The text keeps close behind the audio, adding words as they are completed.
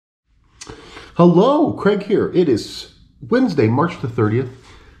Hello, Craig here. It is Wednesday, March the 30th.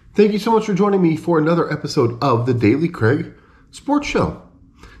 Thank you so much for joining me for another episode of the Daily Craig Sports Show.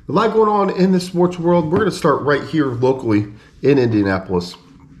 A lot going on in the sports world. We're going to start right here locally in Indianapolis.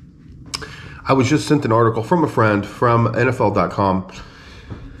 I was just sent an article from a friend from NFL.com.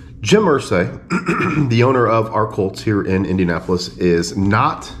 Jim Irsay, the owner of our Colts here in Indianapolis, is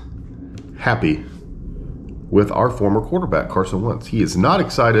not happy with our former quarterback, Carson Wentz. He is not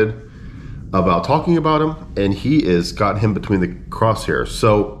excited about talking about him, and he has got him between the crosshairs.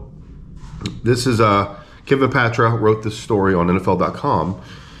 So this is Kevin Patra wrote this story on NFL.com.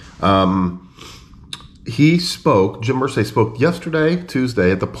 Jim Irsay spoke yesterday, Tuesday,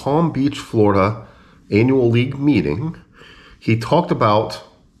 at the Palm Beach, Florida annual league meeting. He talked about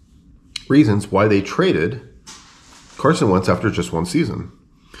reasons why they traded Carson Wentz after just one season.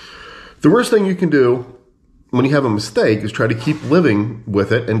 The worst thing you can do when you have a mistake is try to keep living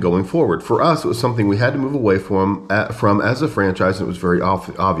with it and going forward. For us, it was something we had to move away from as a franchise, and it was very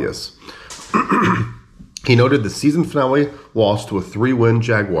obvious. He noted the season finale loss to a 3-win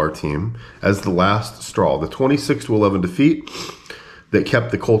Jaguar team as the last straw. The 26-11 defeat that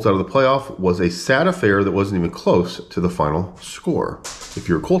kept the Colts out of the playoff was a sad affair that wasn't even close to the final score. If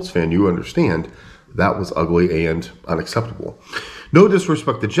you're a Colts fan, you understand that was ugly and unacceptable. No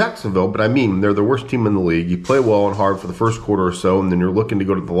disrespect to Jacksonville, but I mean, they're the worst team in the league. You play well and hard for the first quarter or so, and then you're looking to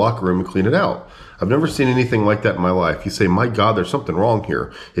go to the locker room and clean it out. I've never seen anything like that in my life. You say, my God, there's something wrong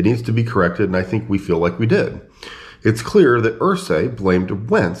here. It needs to be corrected, and I think we feel like we did. It's clear that Irsay blamed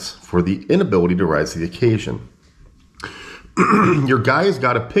Wentz for the inability to rise to the occasion. Your guy has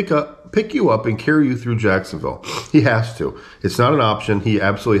got to pick you up and carry you through Jacksonville. He has to. It's not an option. He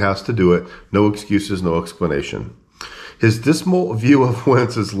absolutely has to do it. No excuses, no explanation. His dismal view of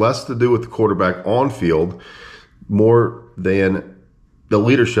Wentz is less to do with the quarterback on field, more than the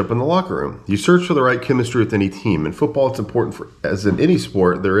leadership in the locker room. You search for the right chemistry with any team. In football, it's important, as in any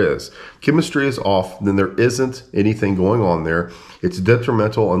sport, there is. Chemistry is off, then there isn't anything going on there. It's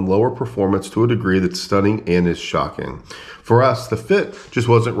detrimental and lower performance to a degree that's stunning and is shocking. For us, the fit just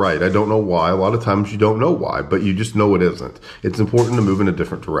wasn't right. I don't know why. A lot of times you don't know why, but you just know it isn't. It's important to move in a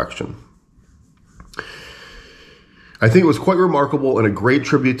different direction. I think it was quite remarkable and a great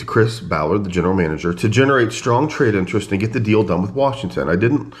tribute to Chris Ballard, the general manager, to generate strong trade interest and get the deal done with Washington.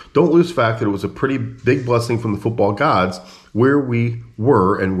 Don't lose fact that it was a pretty big blessing from the football gods where we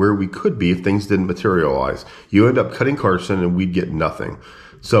were and where we could be if things didn't materialize. You end up cutting Carson and we'd get nothing.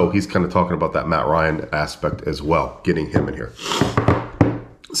 So he's kind of talking about that Matt Ryan aspect as well, getting him in here.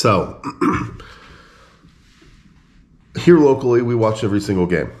 So here locally, we watch every single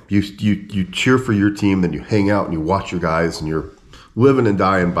game. You cheer for your team, then you hang out and you watch your guys, and you're living and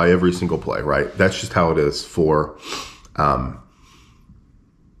dying by every single play, right? That's just how it is for.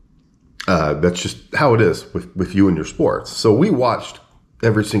 That's just how it is with you and your sports. So we watched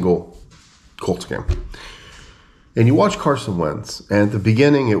every single Colts game, and you watch Carson Wentz. And at the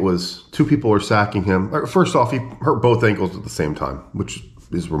beginning, it was two people are sacking him. First off, he hurt both ankles at the same time, which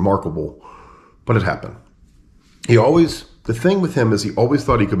is remarkable, but it happened. The thing with him is he always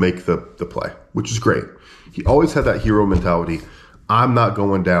thought he could make the play, which is great. He always had that hero mentality. I'm not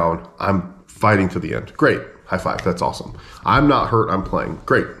going down. I'm fighting to the end. Great. High five. That's awesome. I'm not hurt. I'm playing.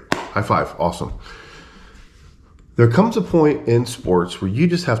 Great. High five. Awesome. There comes a point in sports where you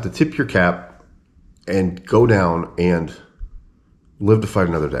just have to tip your cap and go down and live to fight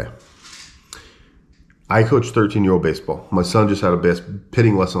another day. I coach 13-year-old baseball. My son just had a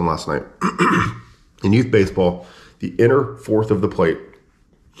pitting lesson last night. In youth baseball, the inner fourth of the plate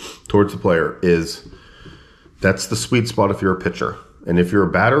towards the player that's the sweet spot if you're a pitcher. And if you're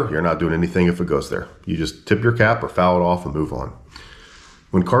a batter, you're not doing anything if it goes there. You just tip your cap or foul it off and move on.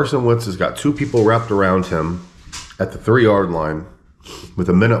 When Carson Wentz has got two people wrapped around him at the 3-yard line with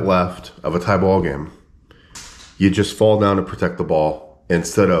a minute left of a tie ball game, you just fall down and protect the ball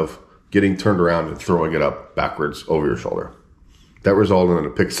instead of getting turned around and throwing it up backwards over your shoulder. That resulted in a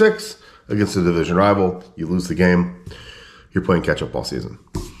pick six against a division rival. You lose the game. You're playing catch-up all season.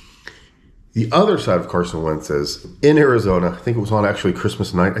 The other side of Carson Wentz is in Arizona. I think it was on actually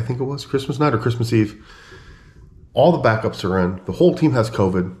Christmas night. I think it was Christmas night or Christmas Eve. All the backups are in. The whole team has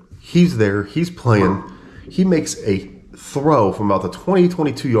COVID. He's there. He's playing. He makes a throw from about the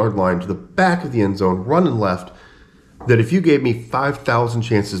 22-yard line to the back of the end zone, running left, that if you gave me 5,000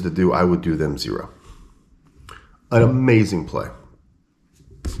 chances to do, I would do them 0. An amazing play.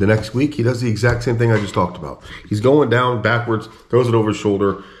 The next week, he does the exact same thing I just talked about. He's going down backwards, throws it over his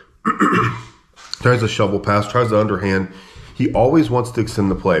shoulder, tries a shovel pass, tries the underhand. He always wants to extend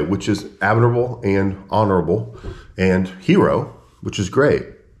the play, which is admirable and honorable and hero, which is great.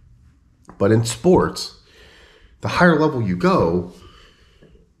 But in sports, the higher level you go,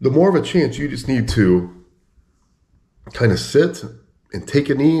 the more of a chance you just need to kind of sit and take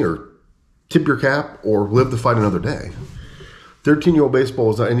a knee or tip your cap or live to fight another day. 13-year-old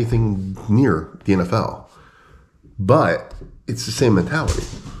baseball is not anything near the NFL. But it's the same mentality.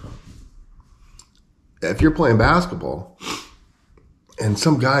 If you're playing basketball and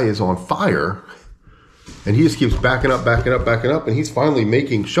some guy is on fire and he just keeps backing up, and he's finally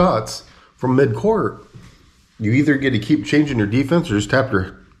making shots from mid-court, you either get to keep changing your defense or just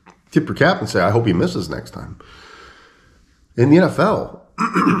tip your cap and say, I hope he misses next time. In the NFL,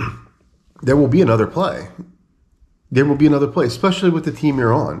 there will be another play. There will be another play, especially with the team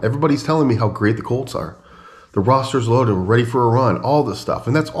you're on. Everybody's telling me how great the Colts are. The roster's loaded, we're ready for a run, all this stuff,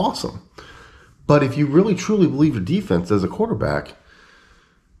 and that's awesome. But if you really truly believe your defense as a quarterback,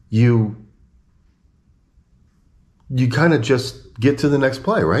 you kind of just get to the next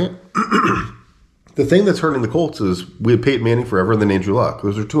play, right? The thing that's hurting the Colts is we had Peyton Manning forever and then Andrew Luck.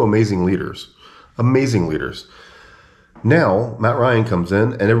 Those are two amazing leaders. Amazing leaders. Now, Matt Ryan comes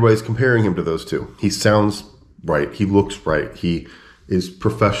in, and everybody's comparing him to those two. He sounds right. He looks right. He is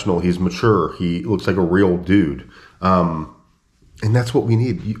professional. He's mature. He looks like a real dude. And that's what we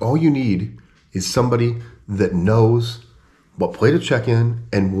need. All you need is somebody that knows what play to check in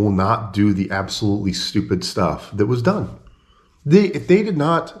and will not do the absolutely stupid stuff that was done. If they did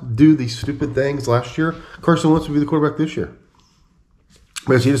not do these stupid things last year, Carson Wentz would be the quarterback this year.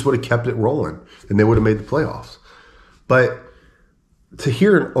 Because he just would have kept it rolling, and they would have made the playoffs. But to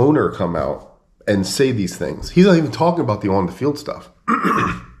hear an owner come out and say these things, he's not even talking about the on-the-field stuff.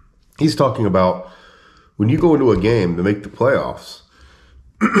 He's talking about when you go into a game to make the playoffs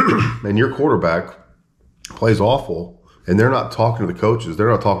and your quarterback plays awful and they're not talking to the coaches,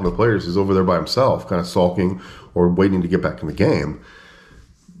 they're not talking to the players, he's over there by himself kind of sulking or waiting to get back in the game.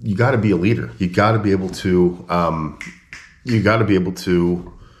 You got to be a leader. You got to be able to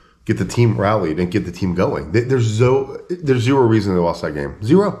get the team rallied and get the team going. There's zero reason they lost that game.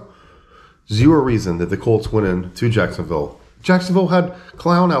 Zero reason that the Colts went into Jacksonville. Jacksonville had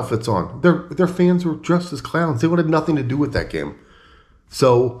clown outfits on. Their fans were dressed as clowns. They wanted nothing to do with that game.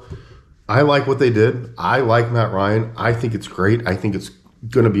 So I like what they did. I like Matt Ryan. I think it's great. I think it's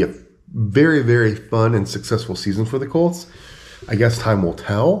going to be a very, very fun and successful season for the Colts. I guess time will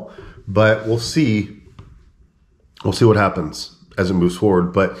tell, but we'll see. We'll see what happens as it moves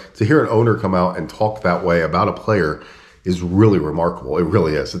forward. But to hear an owner come out and talk that way about a player is really remarkable. It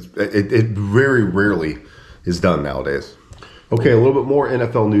really is. It very rarely is done nowadays. Okay, a little bit more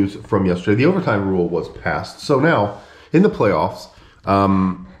NFL news from yesterday. The overtime rule was passed. So now, in the playoffs,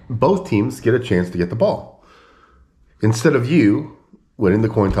 both teams get a chance to get the ball. Instead of you winning the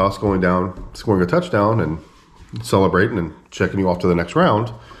coin toss, going down, scoring a touchdown, and celebrating and checking you off to the next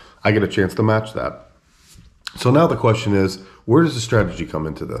round, I get a chance to match that. So now the question is, where does the strategy come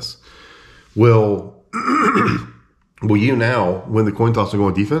into this? Will you now win the coin toss and go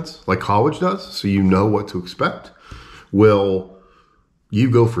on defense like college does, so you know what to expect? Will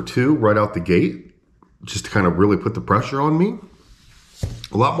you go for two right out the gate just to kind of really put the pressure on me?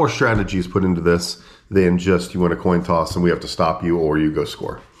 A lot more strategy is put into this than just you win a coin toss and we have to stop you or you go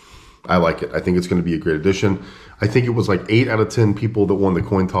score. I like it. I think it's going to be a great addition. I think it was like 8 out of 10 people that won the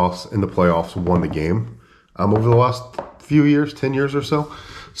coin toss in the playoffs won the game over the last few years, 10 years or so.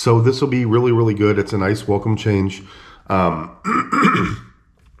 So this will be really, really good. It's a nice welcome change.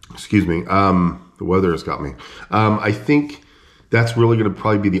 Excuse me. The weather has got me. I think that's really going to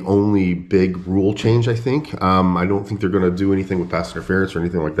probably be the only big rule change, I think. I don't think they're going to do anything with pass interference or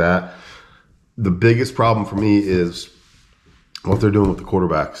anything like that. The biggest problem for me is what they're doing with the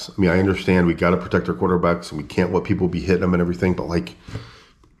quarterbacks. I mean, I understand we got to protect our quarterbacks and we can't let people be hitting them and everything, but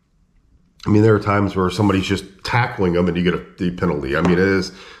there are times where somebody's just tackling them and you get the penalty. I mean, it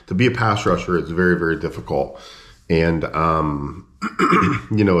is, to be a pass rusher, it's very, very difficult. And,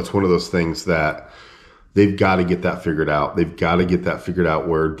 it's one of those things that they've got to get that figured out. They've got to get that figured out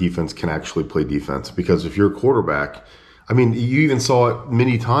where defense can actually play defense. Because if you're a quarterback, you even saw it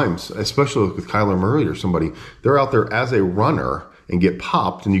many times, especially with Kyler Murray or somebody. They're out there as a runner and get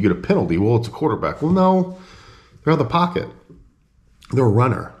popped and you get a penalty. Well, it's a quarterback. Well, no, they're out of the pocket. They're a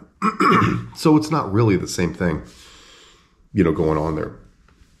runner. So it's not really the same thing, going on there.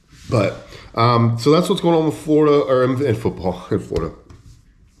 But so that's what's going on with Florida, or in football, in Florida.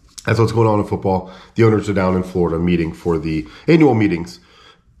 That's what's going on in football. The owners are down in Florida meeting for the annual meetings.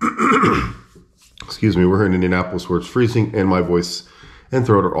 Excuse me, we're here in Indianapolis where it's freezing and my voice and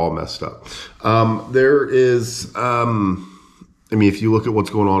throat are all messed up. There is, if you look at what's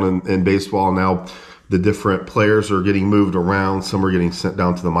going on in baseball now, the different players are getting moved around. Some are getting sent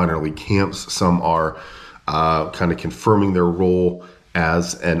down to the minor league camps. Some are kind of confirming their role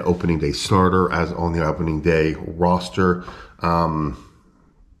as an opening day starter, as on the opening day roster.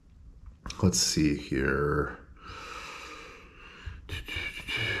 Let's see here.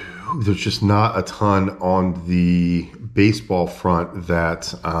 There's just not a ton on the baseball front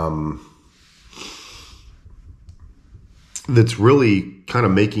that's really kind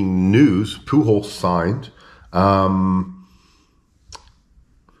of making news. Pujols signed. Adam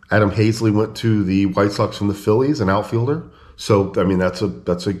Hazley went to the White Sox from the Phillies, an outfielder. So, I mean, that's a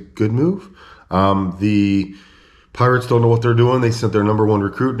good move. The Pirates don't know what they're doing. They sent their number one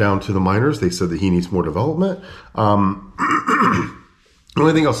recruit down to the minors. They said that he needs more development. The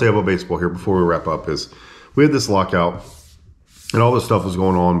only thing I'll say about baseball here before we wrap up is we had this lockout and all this stuff was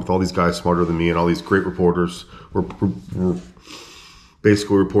going on with all these guys smarter than me and all these great reporters were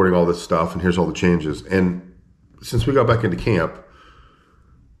basically reporting all this stuff, and here's all the changes. And since we got back into camp,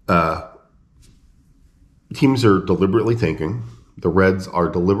 teams are deliberately tanking. The Reds are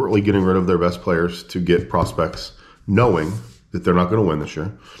deliberately getting rid of their best players to get prospects, knowing that they're not going to win this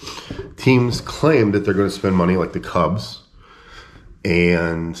year. Teams claim that they're going to spend money, like the Cubs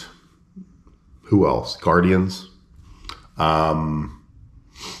and who else? Guardians.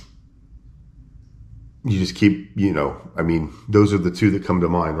 You just keep, I mean, those are the two that come to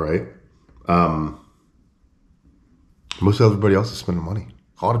mind, right? Most everybody else is spending money.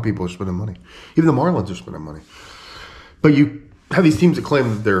 A lot of people are spending money. Even the Marlins are spending money. But you have these teams that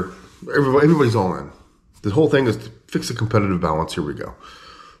claim that everybody's all in. The whole thing is to fix the competitive balance. Here we go.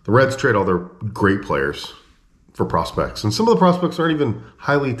 The Reds trade all their great players for prospects. And some of the prospects aren't even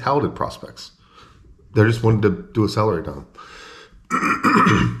highly touted prospects. They just wanted to do a salary dump.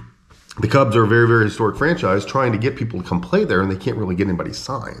 The Cubs are a very, very historic franchise trying to get people to come play there, and they can't really get anybody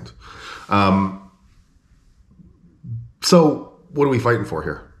signed. So what are we fighting for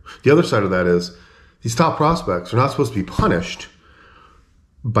here? The other side of that is these top prospects are not supposed to be punished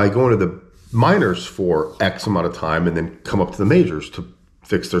by going to the minors for X amount of time and then come up to the majors to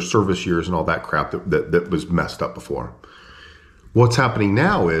fix their service years and all that crap that was messed up before. What's happening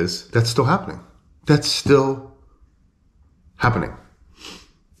now is that's still happening. That's still happening.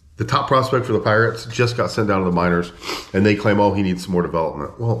 The top prospect for the Pirates just got sent down to the minors, and they claim, he needs some more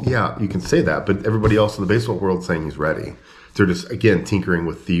development. Well, yeah, you can say that, but everybody else in the baseball world is saying he's ready. They're just, again, tinkering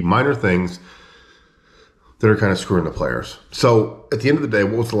with the minor things that are kind of screwing the players. So at the end of the day,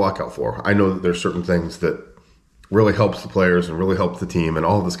 what was the lockout for? I know that there's certain things that really helps the players and really helps the team and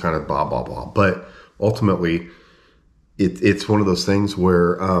all this kind of blah, blah, blah. But ultimately, it's one of those things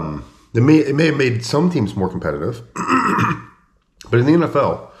where it may have made some teams more competitive. But in the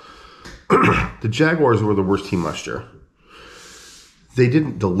NFL, the Jaguars were the worst team last year. They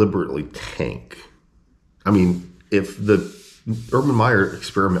didn't deliberately tank. I mean, if the Urban Meyer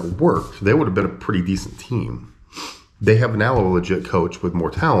experiment worked, they would have been a pretty decent team. They have now a legit coach with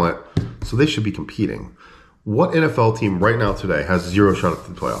more talent, so they should be competing. What NFL team right now today has zero shot at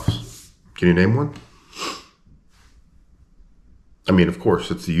the playoffs? Can you name one? I mean, of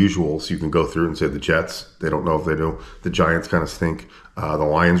course, it's the usual, so you can go through and say the Jets. They don't know if they do. The Giants kind of stink. The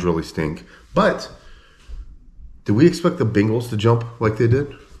Lions really stink. But did we expect the Bengals to jump like they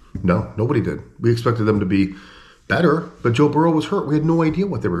did? No, nobody did. We expected them to be better, but Joe Burrow was hurt. We had no idea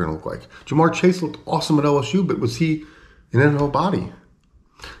what they were going to look like. Jamar Chase looked awesome at LSU, but was he an NFL body?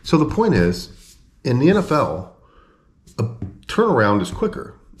 So the point is, in the NFL, a turnaround is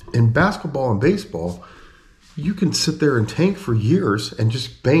quicker. In basketball and baseball, you can sit there and tank for years and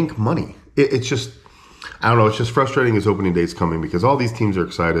just bank money. It's just, I don't know, it's just frustrating as opening day is coming because all these teams are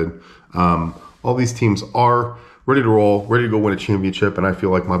excited. All these teams are ready to roll, ready to go win a championship, and I feel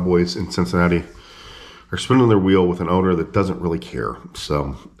like my boys in Cincinnati are spinning their wheel with an owner that doesn't really care.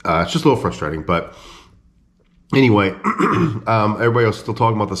 So it's just a little frustrating. But anyway, everybody else is still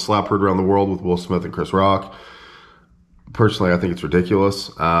talking about the slap heard around the world with Will Smith and Chris Rock. Personally, I think it's ridiculous.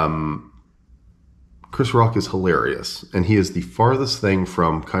 Chris Rock is hilarious, and he is the farthest thing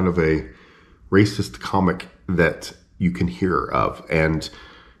from kind of a racist comic that you can hear of. And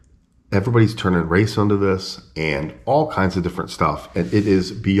everybody's turning race onto this and all kinds of different stuff. And it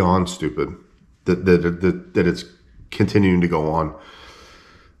is beyond stupid that it's continuing to go on.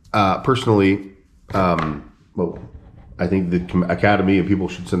 Personally, I think the Academy and people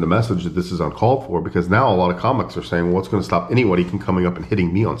should send a message that this is uncalled for, because now a lot of comics are saying, well, what's going to stop anybody from coming up and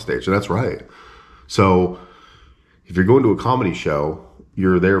hitting me on stage? And that's right. So if you're going to a comedy show,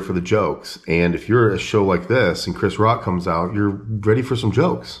 you're there for the jokes. And if you're at a show like this and Chris Rock comes out, you're ready for some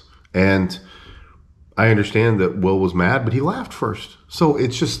jokes. And I understand that Will was mad, but he laughed first. So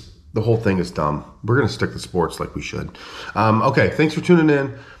it's just, the whole thing is dumb. We're going to stick to sports like we should. Okay, thanks for tuning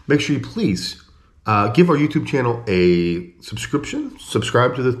in. Make sure you please give our YouTube channel a subscription.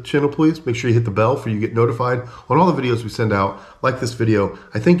 Subscribe to the channel, please. Make sure you hit the bell for you get notified on all the videos we send out. Like this video.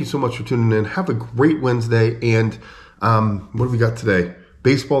 I thank you so much for tuning in. Have a great Wednesday. And what have we got today?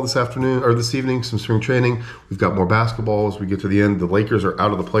 Baseball this afternoon or this evening, some spring training. We've got more basketball as we get to the end. The Lakers are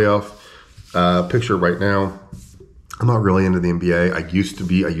out of the playoff picture right now. I'm not really into the NBA. I used to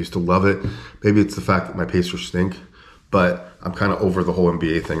be. I used to love it. Maybe it's the fact that my Pacers stink, but I'm kind of over the whole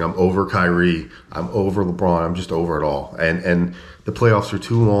NBA thing. I'm over Kyrie. I'm over LeBron. I'm just over it all. And the playoffs are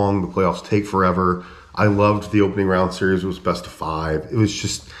too long. The playoffs take forever. I loved the opening round series. It was best of 5. It was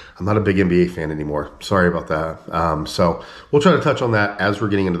just, I'm not a big NBA fan anymore. Sorry about that. So we'll try to touch on that as we're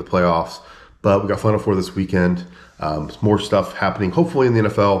getting into the playoffs. But we got Final Four this weekend. More stuff happening, hopefully in the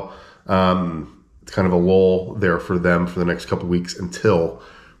NFL. It's kind of a lull there for them for the next couple of weeks until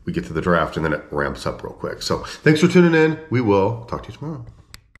we get to the draft, and then it ramps up real quick. So thanks for tuning in. We will talk to you tomorrow.